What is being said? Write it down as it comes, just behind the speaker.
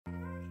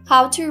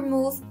How to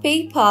remove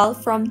PayPal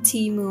from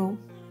Temu.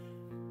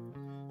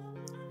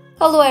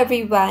 Hello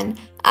everyone,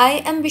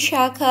 I am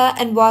Vishaka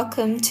and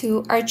welcome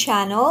to our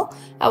channel.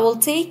 I will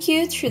take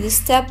you through the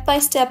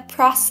step-by-step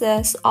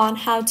process on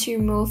how to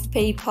remove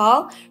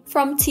PayPal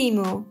from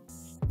Temu.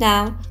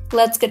 Now,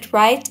 let's get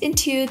right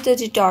into the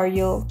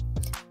tutorial.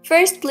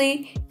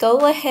 Firstly,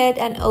 go ahead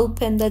and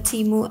open the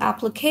Temu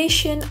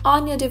application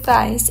on your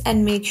device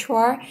and make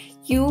sure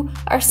you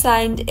are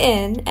signed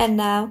in, and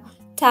now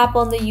tap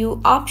on the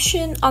U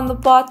option on the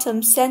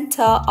bottom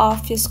center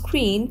of your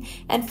screen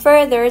and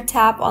further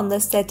tap on the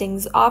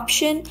settings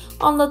option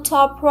on the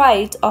top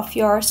right of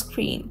your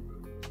screen.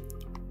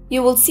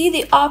 You will see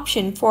the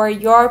option for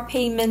your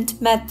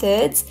payment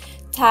methods.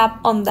 Tap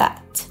on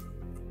that.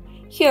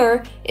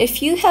 Here,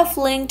 if you have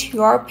linked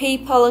your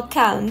PayPal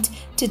account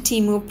to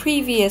Temu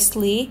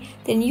previously,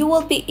 then you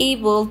will be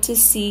able to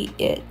see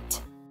it.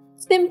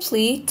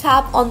 Simply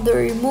tap on the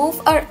Remove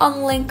or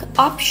Unlink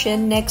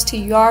option next to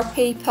your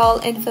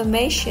PayPal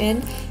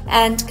information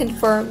and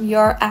confirm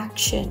your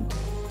action.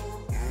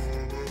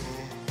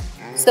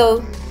 So,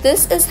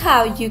 this is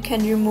how you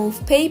can remove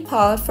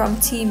PayPal from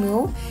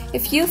Temu.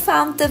 If you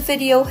found the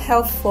video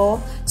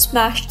helpful,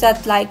 smash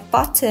that like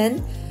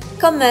button,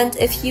 comment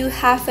if you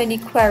have any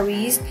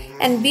queries,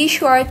 and be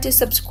sure to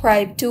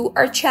subscribe to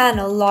our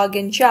channel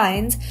Login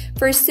Giants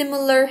for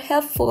similar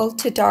helpful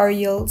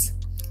tutorials.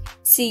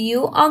 See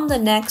you on the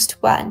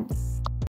next one.